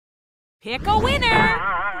Pick a winner!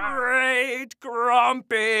 Great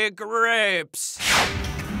grumpy grapes!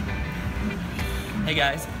 Hey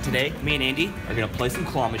guys, today me and Andy are gonna play some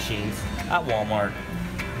claw machines at Walmart.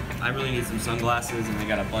 I really need some sunglasses and I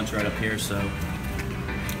got a bunch right up here, so.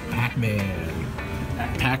 Pac-Man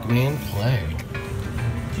play.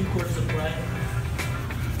 2 quarters of play.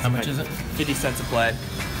 How much is it? 50 cents a play.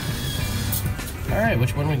 Alright,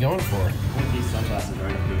 which one are we going for? I want these sunglasses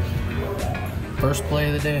right up here. First play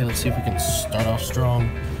of the day. Let's see if we can start off strong.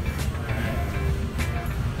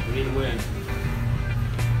 We need to win.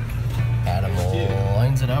 Adam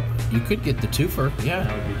lines it up. You could get the twofer, yeah.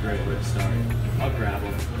 That would be a great way to start. I'll grab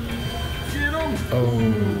them. Get them! Oh.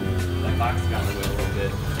 That box got me a little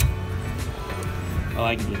bit. Oh,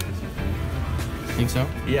 I can get this. Think so?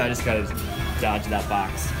 Yeah, I just gotta dodge that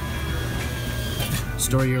box.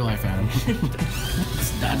 Story of your life, Adam.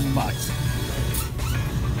 Dodge the box.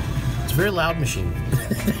 It's a very loud machine.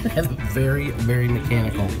 Very, very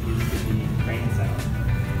mechanical.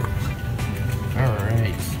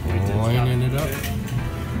 Alright, lining it up.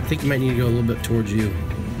 I think you might need to go a little bit towards you.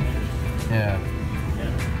 Yeah.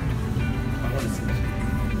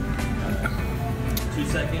 2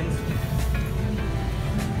 seconds.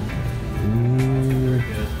 Ooh.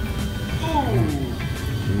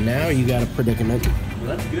 Now you got a predicament.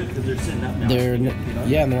 Well, that's good because they're sitting up now.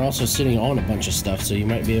 Yeah, and they're also sitting on a bunch of stuff, so you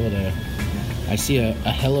might be able to. I see a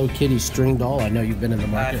Hello Kitty string doll. I know you've been in the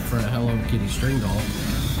market for a Hello Kitty string doll.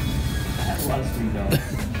 I have a lot of string dolls,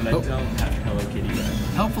 but I don't have a Hello Kitty yet.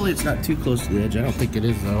 Hopefully it's not too close to the edge. I don't think it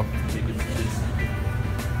is, though.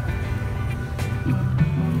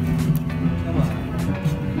 Come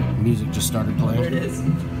on. Music just started playing. There it is.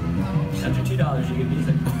 After $2, you get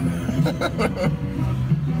music.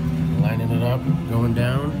 Lining it up, going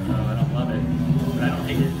down. Oh, I don't love it, but I don't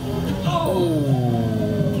hate it. Oh!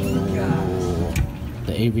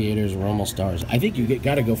 The aviators were almost stars. I think you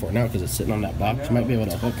gotta go for it now because it's sitting on that box. You might be able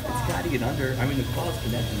to hook. It's got to get under. I mean, the claw's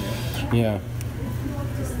connecting there. Yeah.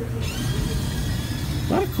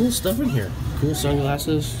 A lot of cool stuff in here. Cool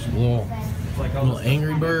sunglasses, little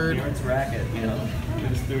Angry Bird. Parents racket, you know. We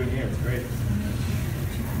just threw it in here. It's great.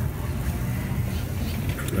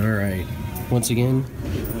 All right. Once again,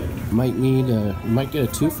 might get a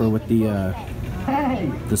twofer with the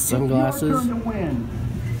sunglasses.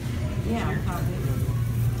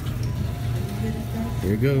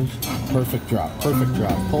 Here it goes. Perfect drop. Perfect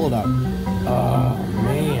drop. Pull it up. Oh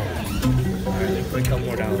man. All right, put a couple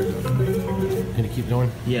more dollars. Gonna keep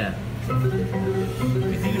going? Yeah.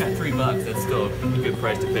 Even at $3, that's still a good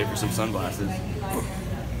price to pay for some sunglasses.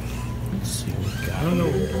 Let's see what we got. I don't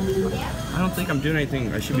know. I don't think I'm doing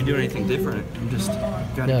anything. I should be doing anything different. I'm just.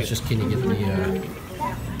 No, it's just can you get the?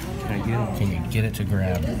 Can I get it? Can you get it to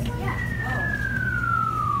grab?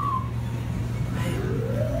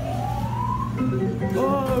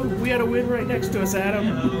 Oh, we had a win right next to us,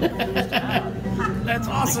 Adam. That's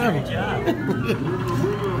awesome. Good job.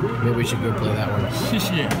 Maybe we should go play that one.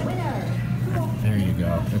 Yeah. There you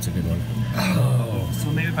go. That's a good one. Oh, so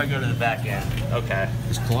maybe if I go to the back end. Okay.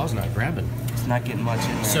 This claw's not grabbing. It's not getting much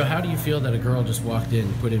in there. So how do you feel that a girl just walked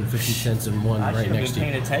in, put in 50 cents in one right next to you? I should have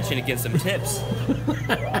been paying attention and get some tips.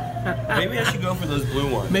 Maybe I should go for those blue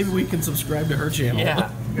ones. Maybe we can subscribe to her channel.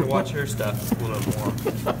 Yeah, I'm gonna watch her stuff a little more.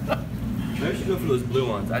 Maybe I should go for those blue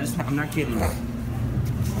ones. I'm not kidding.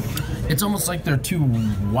 It's almost like they're too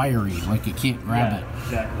wiry, like you can't grab it.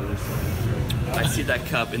 Exactly. I see that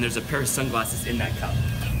cup, and there's a pair of sunglasses in that cup.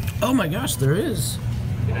 Oh my gosh, there is.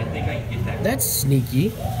 And I think I can get that. That's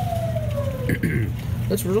sneaky.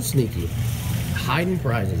 That's real sneaky. Hiding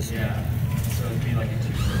prizes. Yeah. So it'd be like a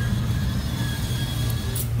 2-for.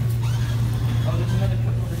 Oh, there's another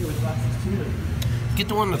cup over here with glasses too. Get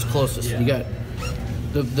the one that's closest. Yeah. You got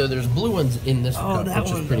there's blue ones in this cup, that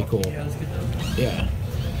which one. is pretty cool. Yeah, let's get those. Yeah,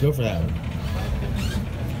 go for that one.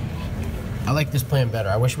 I like this plan better.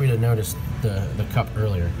 I wish we'd have noticed the cup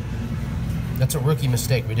earlier. That's a rookie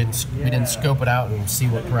mistake. We didn't scope it out and see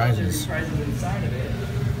what prizes. Prizes inside of it.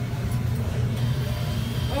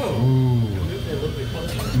 Oh. Ooh. Moved it a little bit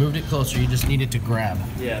closer. Moved it closer. You just need it to grab.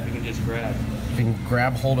 Yeah, we can just grab. You can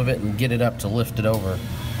grab hold of it and get it up to lift it over.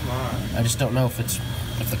 Come on. I just don't know if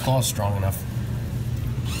the claw's strong enough.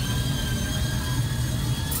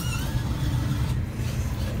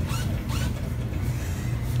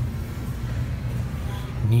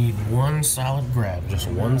 Need one solid grab, just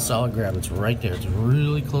one solid grab. It's right there. It's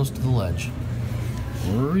really close to the ledge.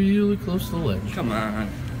 Really close to the ledge. Come on.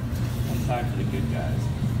 One time for the good guys.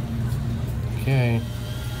 Okay.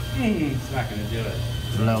 It's not gonna do it.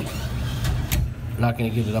 No. Not gonna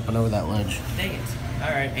get it up and over that ledge. Dang it.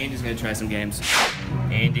 Alright, Andy's gonna try some games.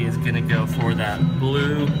 Andy is gonna go for that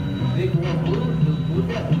blue big one blue.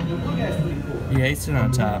 The blue guy's pretty cool. Yeah, he's sitting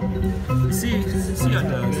on top. See how it does. Let's see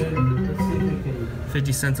if we can.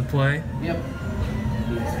 50 cents a play. Yep.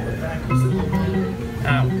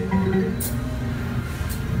 Ow.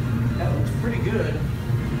 That looks pretty good.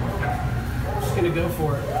 I'm just gonna go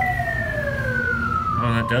for it.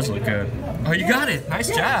 Oh, that does look good. Oh, you got it. Nice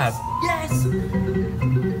job. Yes!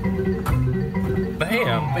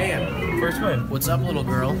 Bam. Bam. First win. What's up, little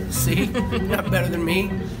girl? See? Not better than me.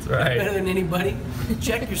 That's right. Better than anybody.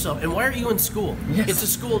 Check yourself. And why are you in school? Yes. It's a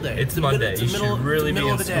school day. It's Monday. You should really be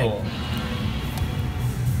in school.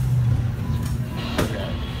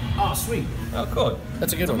 Oh, sweet. Oh, cool.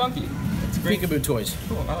 That's a good It's a one. monkey. It's great. Peekaboo toys.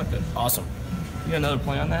 Cool. I like that. Awesome. You got another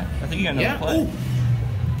play on that? I think you got another Yeah. play. Ooh.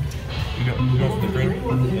 You go for the green?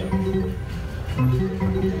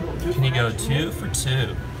 Can you go 2 for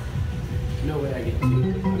 2? No way I get 2.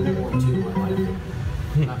 I've never won 2 in my life.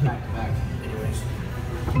 Not back to back. Anyways.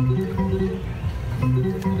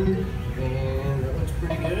 And that looks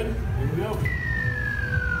pretty good. Here we go.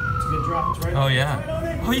 It's a good drop. It's right. Oh,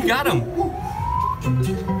 yeah. Oh, you got him.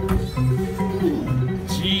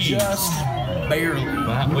 Jeez. Just barely.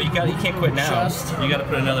 Wow. Well, you can't quit now. Just- You got to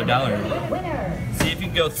put another dollar in. See if you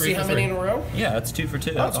can go 3 See for how 3. many in a row? Yeah, that's 2 for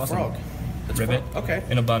 2. Oh, That's it's a awesome. frog. That's a Ribbit. frog. Okay.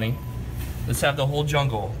 And a bunny. Let's have the whole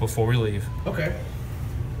jungle before we leave. Okay.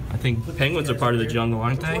 I think penguins are part of the jungle,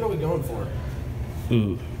 aren't Which they? one are we going for?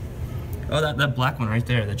 Ooh. Oh, that black one right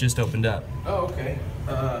there that just opened up. Oh, okay.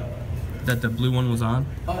 That the blue one was on?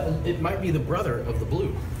 It might be the brother of the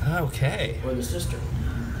blue. Okay. Or the sister.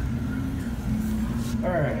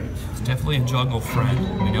 Alright. It's definitely a jungle friend.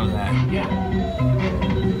 We know that. Yeah.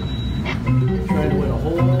 Trying to win a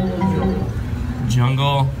whole jungle.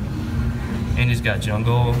 Jungle. And he's got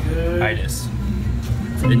jungle-itis.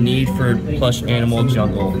 The need for plush animal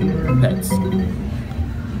jungle pets.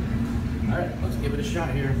 Alright, let's give it a shot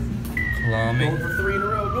here. Claw me. Going for 3 in a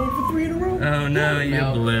row. Going for 3 in a row. Oh no, you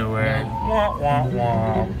No. blew it. Wah, wah,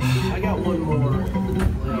 wah. I got one more.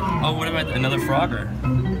 Oh, what about another frogger?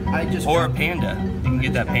 I just Or a got- panda. You can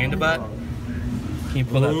get that panda butt. Can you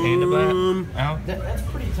pull that panda butt out? That's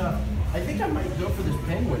pretty tough. I think I might go for this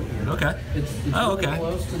penguin here. Okay. It's Oh, really okay.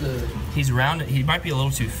 close to the... He's round. He might be a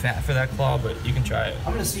little too fat for that claw, but you can try it.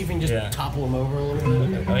 I'm gonna see if we can just Yeah. topple him over a little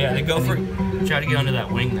bit. Oh yeah, then go for try to get under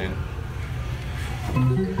that wing then.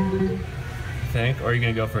 Think, or are you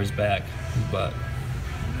gonna go for his back, his butt?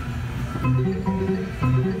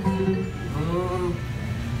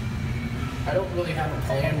 I don't really have a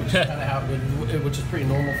plan, which is kind of how, which is pretty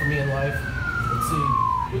normal for me in life. Let's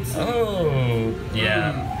see. Oh,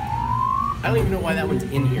 yeah. I don't even know why that one's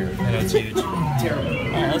in here. I know it's huge. Terrible.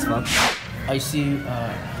 Oh, that's fun. I see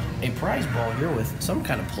a prize ball here with some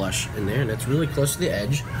kind of plush in there, and it's really close to the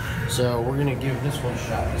edge. So we're gonna give this one a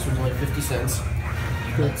shot. This one's only 50 cents.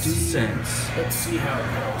 50 cents. Let's see how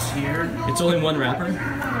it goes here. It's only one wrapper?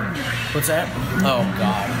 What's that? Oh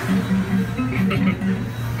God.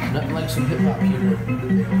 Nothing like some hip hop humor.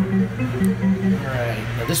 All right.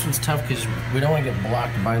 Now this one's tough because we don't want to get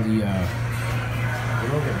blocked by the. We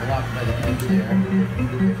don't get blocked by the edge there,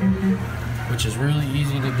 which is really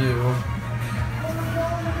easy to do.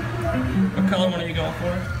 What color one are you going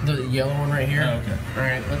for? The yellow one right here. Oh, okay. All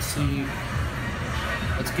right. Let's see.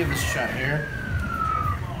 Let's give this a shot here.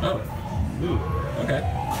 Oh. Ooh. Okay.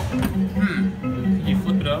 Can you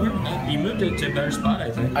flip it over? No, you moved it to a better spot, I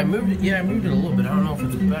think. I moved it. Yeah, I moved it a little bit. I don't know if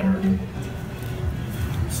it's better.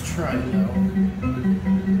 Let's try it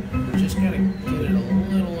though. Just gotta get it a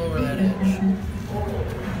little over that edge.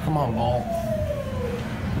 Come on, ball.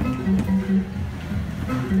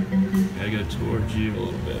 Gotta go towards you a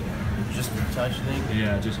little bit. Just a touch thing.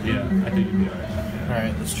 Yeah, I think you'll be alright. All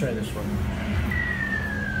right, let's try this one.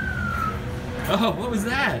 Oh, what was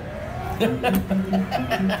that?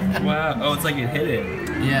 Wow. Oh, it's like it hit it.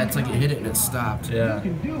 Yeah, it's like it hit it and it stopped. Yeah.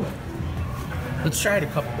 Let's try it a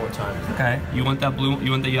couple more times. Okay. You want that blue?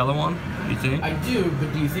 You want the yellow one? You think? I do,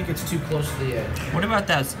 but do you think it's too close to the edge? What about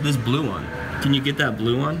this blue one? Can you get that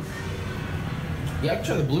blue one? Yeah, I can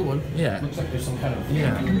try the blue one. Yeah. Looks like there's some kind of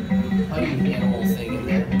Yeah. honey animal thing in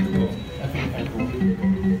there. Cool. That'd be kind of cool.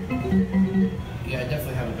 Yeah, I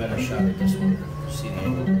definitely have a better shot at this one. See the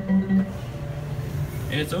angle.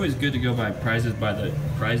 And it's always good to go buy prizes by the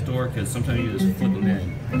prize door because sometimes you just flip them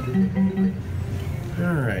in.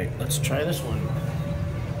 All right, let's try this one.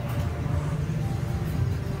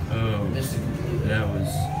 Oh, Missed it completely. that was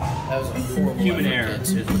That was a horrible human effort, error.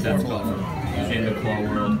 kids. Is what that's Horrible called effort. in the claw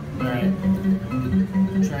world. All right,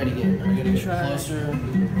 try it again. We're gonna get closer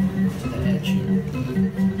to the edge here.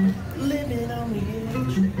 Living on the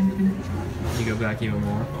edge. You go back even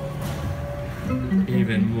more.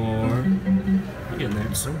 Even more. You're getting there.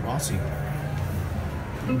 It's so bossy.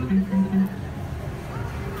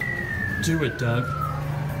 Do it, Doug.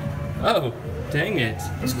 Oh, dang it.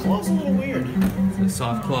 This claw's a little weird. It's a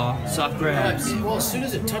soft claw, soft grabs. Well, as soon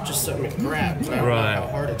as it touches something, it grabs. I don't Right. know how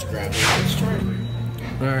hard it's grabbing. Let's try it.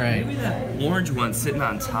 All right. Maybe that orange one sitting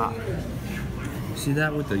on top. See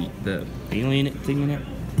that with the alien thing in it?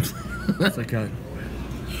 It's like a.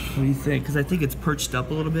 What do you think? Because I think it's perched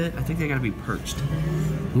up a little bit. I think they gotta be perched.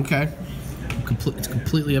 Okay. It's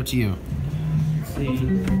completely up to you. See, I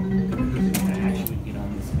actually get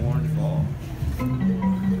on this orange ball.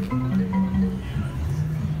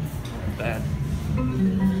 Bad.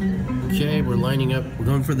 Okay, we're lining up. We're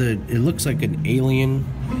going for the. It looks like an alien.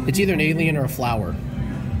 It's either an alien or a flower.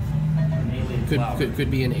 An alien flower.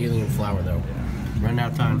 Could be an alien flower though. Yeah. Running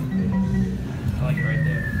out of time. I like it right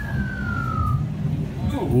there.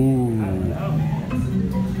 Ooh.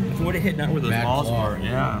 If it would have hit not where those Bad balls claw. were,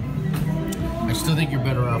 yeah. I still think you're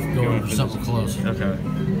better off going for something close. Okay.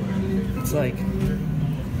 It's like,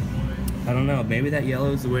 I don't know, maybe that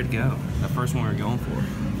yellow is the way to go. That first one we were going for.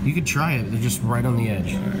 You could try it. They're just right on the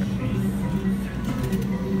edge.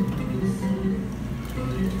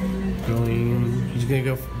 Going. He's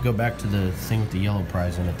gonna go back to the thing with the yellow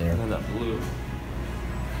prize in it there. Oh, that blue.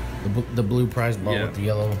 The blue prize ball Yeah. with the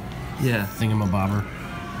yellow Yeah. thingamabobber.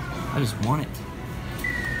 I just want it.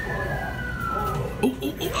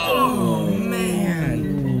 Oh,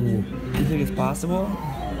 man. You think it's possible? Think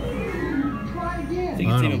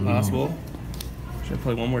I it's don't even know. possible? Should I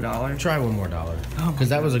play one more dollar? Try one more dollar. Oh, Because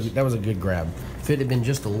that was a good grab. If it had been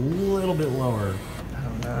just a little bit lower,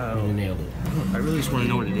 Oh, you nailed it. I really just want to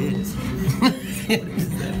know what it is.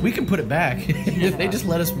 We can put it back. If they just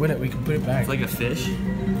let us win it, we can put it back. It's like a fish.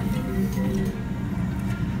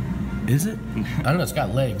 Is it? I don't know. It's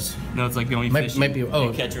got legs. No, it's like the only Might- fish might be- oh.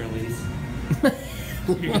 you catch or release.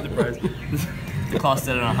 You get the prize. The cost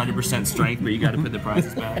set at 100% strength, but you got to put the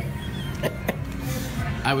prizes back.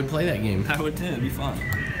 I would play that game. I would too. It'd be fun.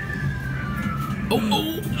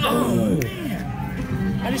 Oh,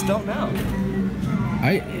 Man. I just don't know.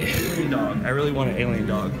 Alien dog. I really want an alien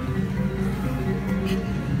dog.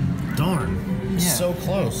 Darn. Yeah. So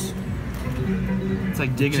close. It's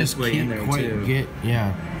like digging Just its way can't in there quite too. get.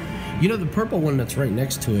 Yeah. You know the purple one that's right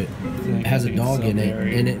next to it I has a think it's dog in it,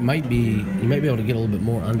 buried. and it might be. You might be able to get a little bit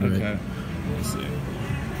more under it. Okay. Let's see.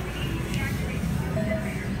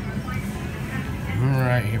 All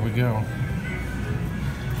right, here we go.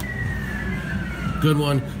 Good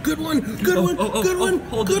one. Good one. Good one. Good one.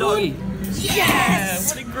 Hold good the doggy. one.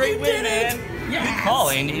 Yes! What a great You win, did it! man. Yes. Good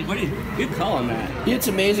calling. Good call on that. It's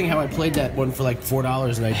amazing how I played that one for like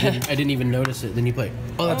 $4 and I didn't even notice it. Then you play.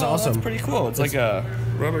 Oh, that's awesome. That's pretty cool. It's like a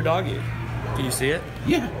rubber doggy. Can you see it?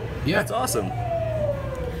 Yeah. Yeah. That's awesome.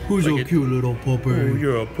 Who's Like your it- cute little puppy? Oh,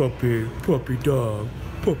 you're a puppy dog.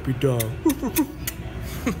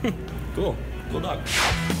 Cool. Cool dog.